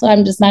start. So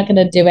I'm just not going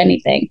to do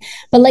anything.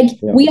 But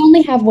we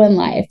only have one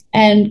life.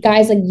 And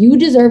guys, you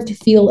deserve to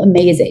feel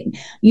amazing.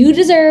 You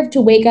deserve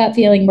to wake up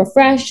feeling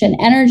refreshed and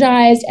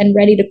energized and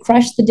ready to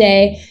crush the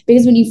day.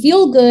 Because when you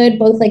feel good,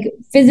 both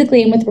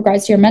physically and with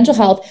regards to your mental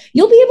health,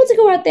 you'll be able to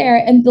go out there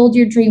and build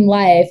your dream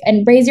life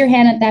and raise your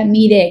hand at that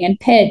meeting and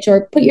pitch,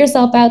 or put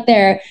yourself out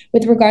there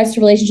with regards to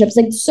relationships.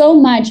 So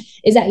much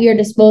is at your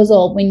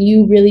disposal when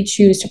you really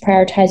choose to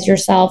prioritize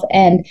yourself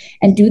and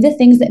do the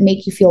things that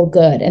make you feel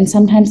good. And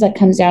sometimes that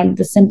comes down to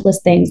the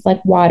simplest things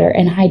like water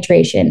and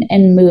hydration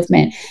and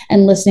movement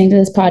and listening to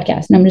this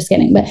podcast. No, I'm just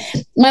kidding. But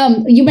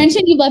you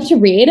mentioned you love to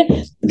read.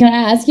 Can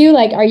I ask you,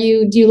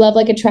 do you love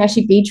a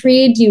trashy beach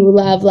read? Do you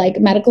love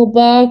medical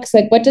books?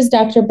 What does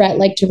Dr. Brett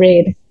like to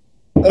read?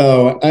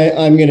 Oh,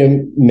 I'm going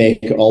to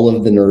make all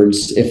of the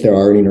nerds, if there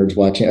are any nerds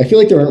watching. I feel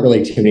like there aren't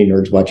really too many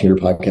nerds watching your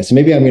podcast. So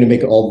maybe I'm going to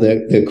make all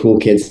the cool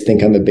kids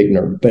think I'm a big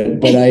nerd.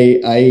 But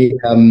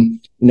I'm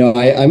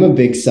a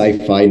big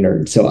sci-fi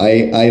nerd. So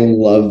I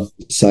love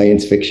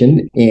science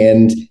fiction.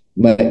 And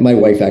my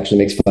wife actually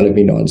makes fun of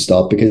me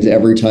nonstop, because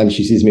every time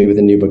she sees me with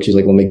a new book, she's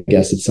like, "Well, let me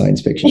guess, it's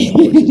science fiction."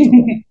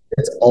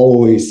 It's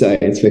always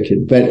science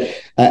fiction. But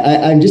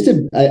I'm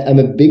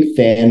a big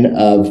fan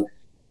of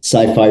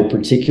sci-fi,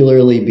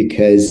 particularly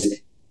because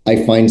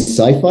I find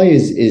sci-fi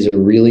is a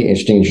really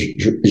interesting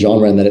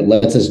genre, in that it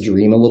lets us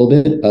dream a little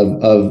bit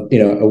of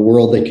a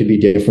world that could be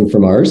different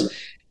from ours.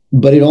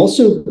 But it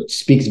also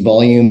speaks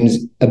volumes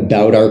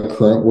about our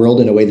current world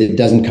in a way that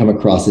doesn't come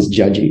across as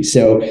judgy.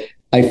 So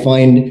I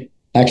find,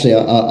 actually,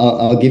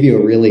 I'll give you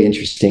a really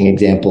interesting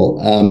example.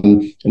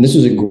 And this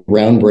was a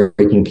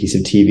groundbreaking piece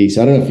of TV.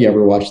 So I don't know if you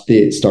ever watched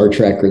the Star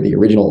Trek or the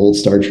original old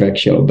Star Trek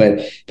show,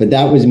 but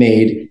that was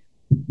made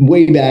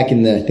way back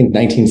in the, I think,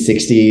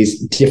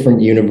 1960s,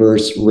 different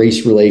universe,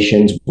 race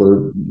relations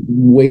were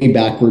way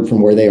backward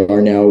from where they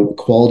are now.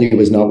 Quality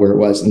was not where it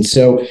was. And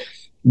so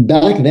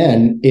back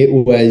then it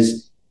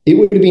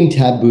would have been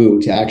taboo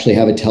to actually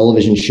have a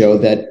television show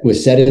that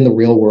was set in the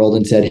real world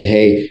and said,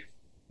 hey,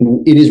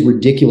 it is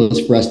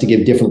ridiculous for us to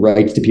give different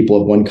rights to people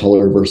of one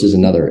color versus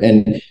another.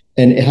 And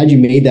had you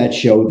made that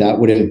show, that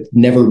would have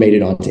never made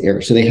it onto air.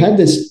 So they had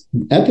this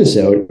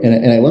episode,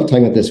 and I love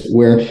talking about this,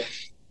 where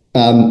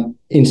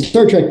in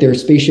Star Trek, their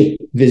spaceship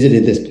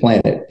visited this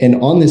planet.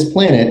 And on this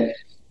planet,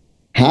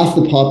 half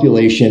the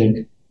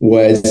population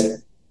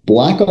was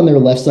black on their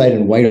left side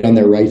and white on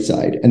their right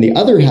side. And the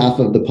other half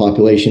of the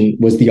population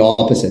was the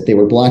opposite. They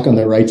were black on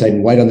their right side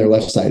and white on their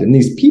left side. And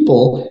these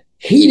people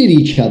hated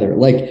each other.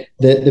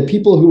 The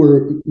people who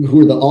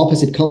were the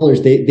opposite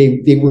colors,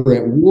 they were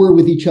at war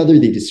with each other.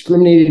 They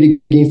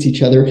discriminated against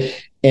each other.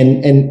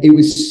 And it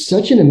was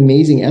such an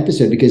amazing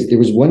episode, because there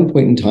was one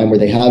point in time where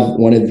they have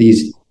one of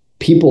these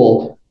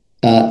people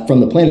from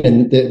the planet,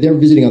 and they're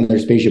visiting on their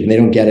spaceship, and they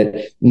don't get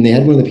it. And they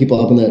had one of the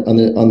people up on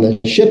the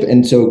ship,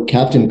 and so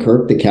Captain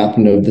Kirk, the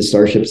captain of the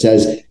starship,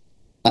 says,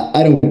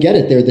 "I don't get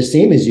it. They're the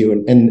same as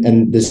you."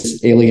 And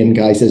this alien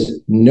guy says,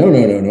 "No,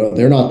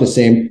 they're not the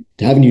same.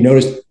 Haven't you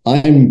noticed?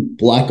 I'm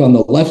black on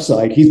the left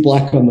side. He's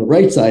black on the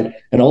right side."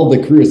 And all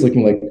the crew is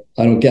looking like,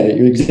 "I don't get it.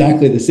 You're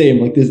exactly the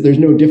same. There's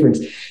no difference."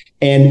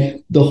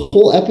 And the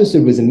whole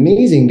episode was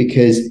amazing,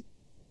 because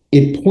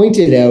it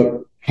pointed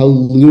out how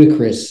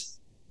ludicrous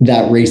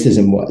that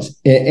racism was.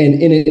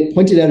 And it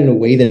pointed out in a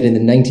way that in the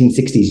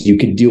 1960s, you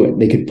could do it.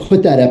 They could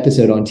put that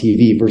episode on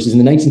TV, versus in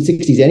the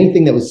 1960s,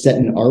 anything that was set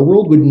in our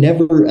world would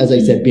never, as I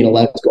said, be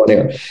allowed to go on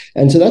air.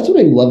 And so that's what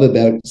I love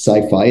about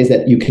sci-fi, is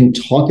that you can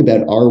talk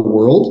about our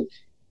world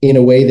in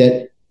a way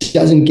that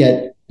doesn't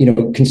get,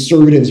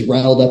 conservatives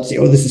riled up to say,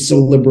 "Oh, this is so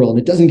liberal." And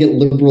it doesn't get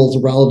liberals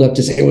riled up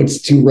to say, "Oh, it's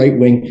too right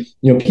wing."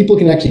 People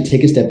can actually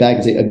take a step back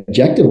and say,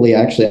 objectively,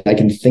 actually, I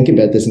can think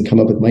about this and come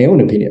up with my own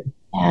opinion.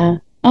 Yeah.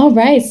 All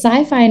right,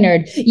 sci-fi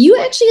nerd. You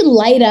actually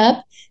light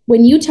up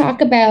when you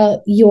talk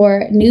about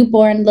your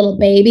newborn little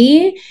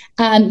baby.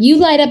 You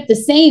light up the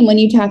same when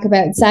you talk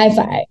about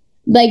sci-fi.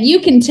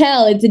 You can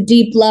tell it's a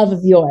deep love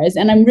of yours.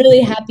 And I'm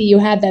really happy you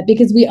have that,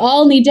 because we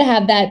all need to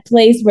have that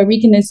place where we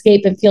can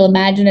escape and feel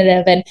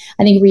imaginative. And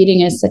I think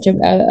reading is such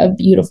a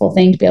beautiful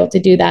thing to be able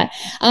to do that.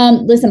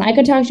 Listen, I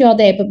could talk to you all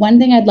day, but one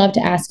thing I'd love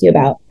to ask you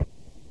about.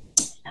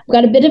 I've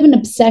got a bit of an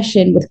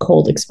obsession with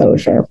cold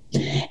exposure.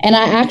 And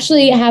I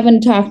actually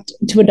haven't talked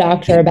to a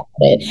doctor about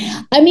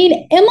it. I mean,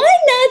 am I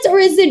nuts or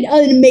is it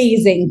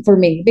amazing for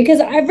me? Because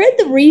I've read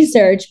the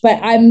research, but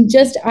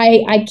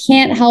I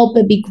can't help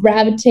but be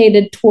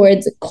gravitated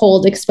towards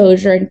cold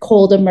exposure and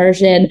cold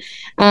immersion.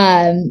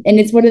 And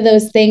it's one of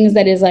those things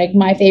that is like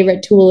my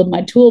favorite tool in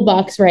my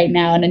toolbox right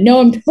now. And I know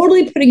I'm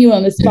totally putting you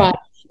on the spot,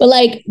 but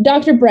like,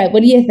 Dr. Brett,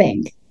 what do you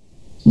think?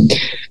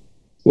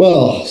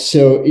 Well,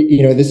 so,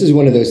 this is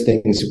one of those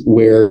things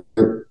where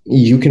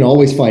you can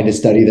always find a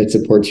study that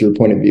supports your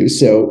point of view.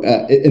 So,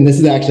 and this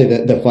is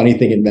actually the funny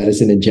thing in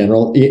medicine in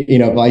general.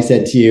 If I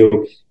said to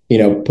you,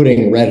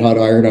 putting red hot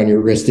iron on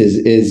your wrist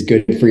is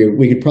good for you,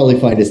 we could probably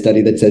find a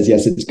study that says,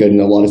 yes, it's good,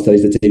 and a lot of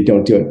studies that say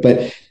don't do it.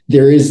 But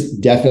there is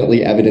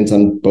definitely evidence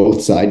on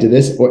both sides of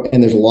this,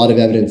 and there's a lot of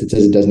evidence that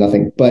says it does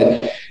nothing.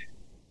 But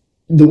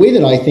the way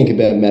that I think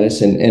about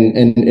medicine,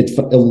 and it's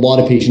a lot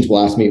of patients will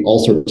ask me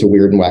all sorts of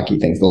weird and wacky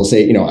things. They'll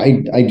say,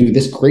 I do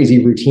this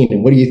crazy routine,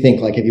 and what do you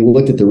think? Like, have you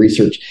looked at the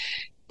research?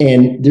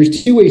 And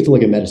there's two ways to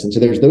look at medicine. So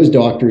there's those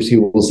doctors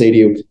who will say to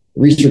you,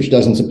 research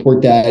doesn't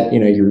support that.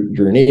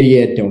 You're an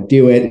idiot. Don't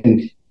do it.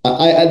 And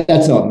I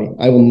that's not me.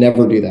 I will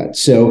never do that.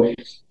 So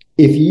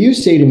if you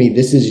say to me,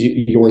 this is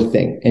your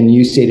thing, and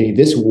you say to me,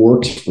 this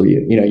works for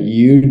you,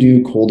 you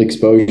do cold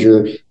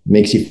exposure,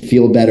 makes you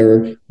feel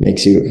better,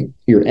 makes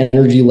your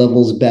energy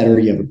levels better,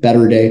 you have a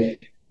better day.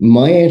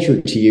 My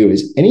answer to you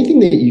is anything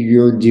that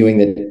you're doing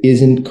that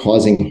isn't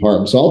causing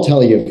harm. So I'll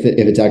tell you if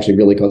it's actually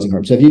really causing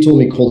harm. So if you told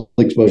me cold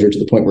exposure to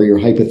the point where you're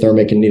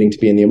hypothermic and needing to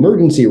be in the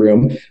emergency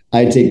room,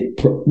 I'd say,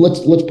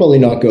 let's probably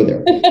not go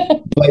there.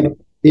 But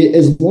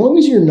as long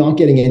as you're not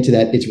getting into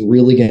that, it's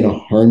really going to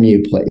harm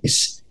you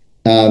place.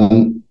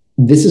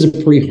 This is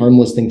a pretty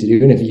harmless thing to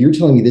do. And if you're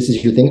telling me this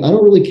is your thing, I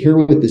don't really care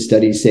what the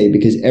studies say,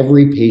 because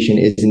every patient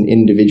is an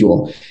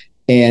individual.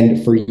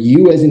 And for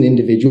you as an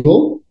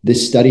individual,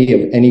 this study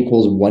of N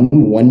equals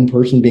one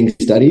person being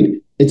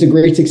studied, it's a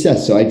great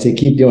success. So I'd say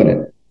keep doing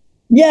it.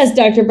 Yes,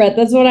 Dr. Brett,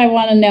 that's what I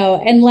want to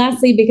know. And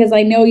lastly, because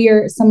I know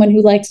you're someone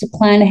who likes to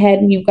plan ahead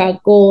and you've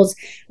got goals,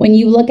 when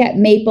you look at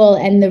Maple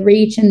and the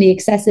reach and the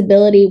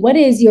accessibility, what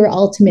is your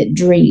ultimate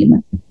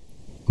dream?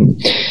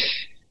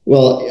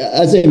 Well,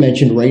 as I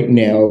mentioned, right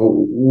now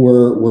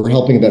we're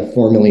helping about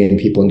 4 million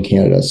people in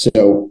Canada.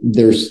 So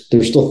there's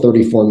still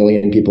 34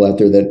 million people out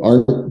there that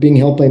aren't being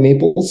helped by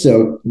Maple.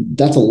 So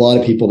that's a lot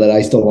of people that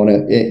I still want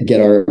to get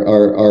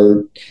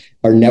our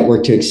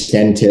network to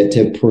extend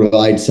to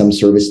provide some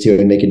service to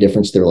and make a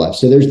difference to their lives.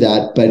 So there's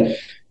that. But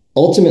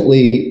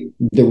ultimately,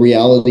 the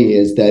reality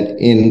is that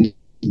in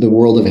the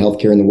world of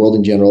healthcare and the world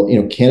in general,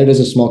 Canada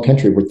is a small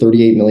country. We're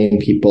 38 million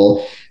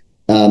people.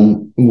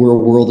 We're a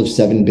world of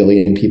 7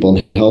 billion people,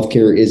 and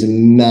healthcare is a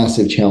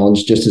massive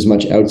challenge, just as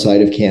much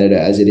outside of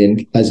Canada as it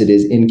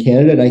is in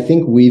Canada. And I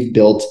think we've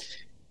built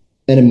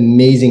an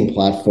amazing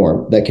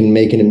platform that can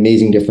make an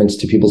amazing difference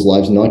to people's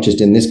lives, not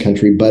just in this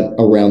country, but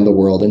around the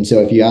world. And so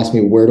if you ask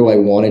me, where do I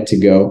want it to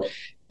go?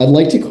 I'd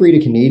like to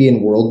create a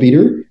Canadian world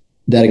beater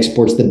that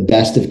exports the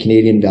best of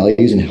Canadian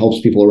values and helps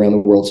people around the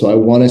world. So I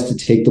want us to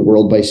take the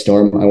world by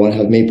storm. I want to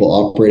have Maple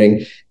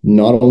operating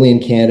not only in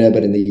Canada,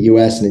 but in the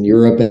US and in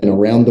Europe and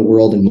around the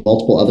world and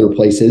multiple other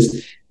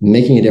places,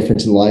 making a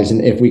difference in lives.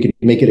 And if we could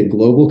make it a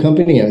global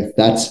company,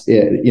 that's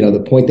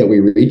the point that we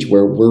reach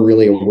where we're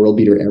really a world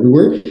beater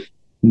everywhere.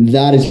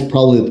 That is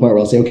probably the point where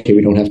I'll say, okay,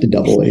 we don't have to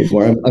double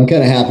anymore. I'm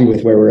kind of happy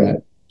with where we're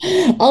at.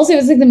 Also,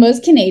 it's like the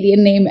most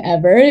Canadian name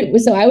ever.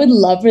 So I would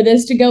love for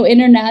this to go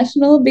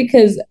international,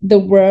 because the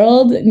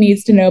world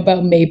needs to know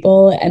about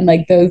Maple and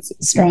like those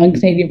strong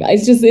Canadian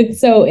values. It's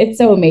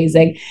so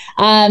amazing.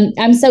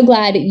 I'm so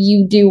glad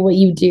you do what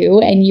you do,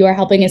 and you are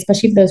helping,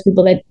 especially for those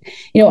people that,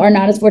 are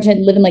not as fortunate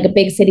to live in like a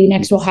big city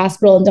next to a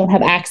hospital and don't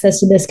have access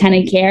to this kind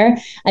of care.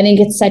 I think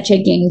it's such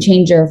a game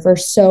changer for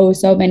so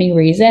many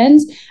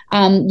reasons.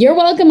 You're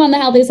welcome on the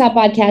Healthy as Hot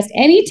podcast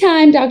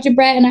anytime, Dr.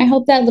 Brett. And I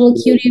hope that little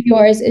cutie of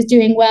yours is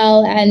doing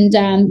well, and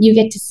you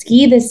get to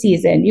ski this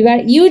season.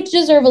 You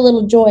deserve a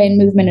little joy and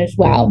movement as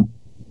well.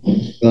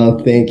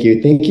 Thank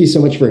you. Thank you so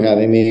much for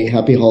having me.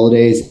 Happy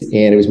holidays.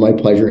 And it was my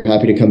pleasure.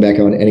 Happy to come back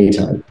on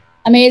anytime.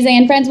 Amazing.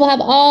 And friends, we'll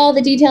have all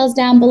the details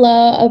down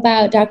below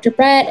about Dr.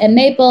 Brett and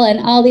Maple and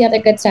all the other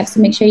good stuff. So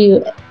make sure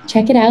you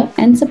check it out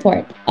and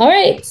support. All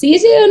right. See you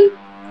soon.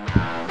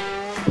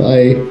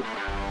 Bye.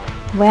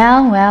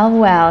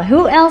 Well.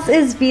 Who else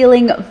is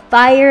feeling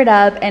fired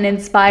up and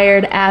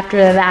inspired after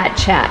that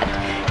chat?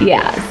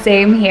 Yeah,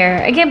 same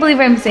here. I can't believe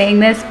I'm saying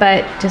this,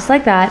 but just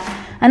like that,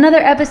 another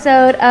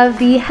episode of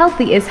the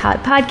Healthy is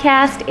Hot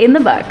podcast in the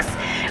books.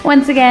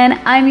 Once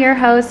again, I'm your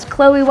host,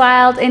 Chloe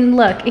Wild, and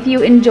look, if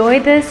you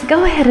enjoyed this,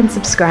 go ahead and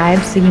subscribe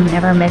so you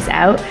never miss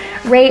out.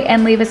 Rate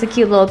and leave us a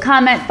cute little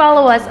comment.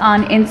 Follow us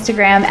on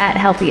Instagram at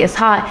Healthy is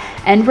Hot.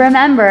 And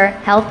remember,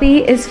 healthy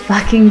is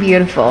fucking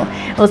beautiful.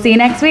 We'll see you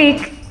next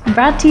week.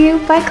 Brought to you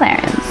by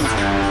Clarence.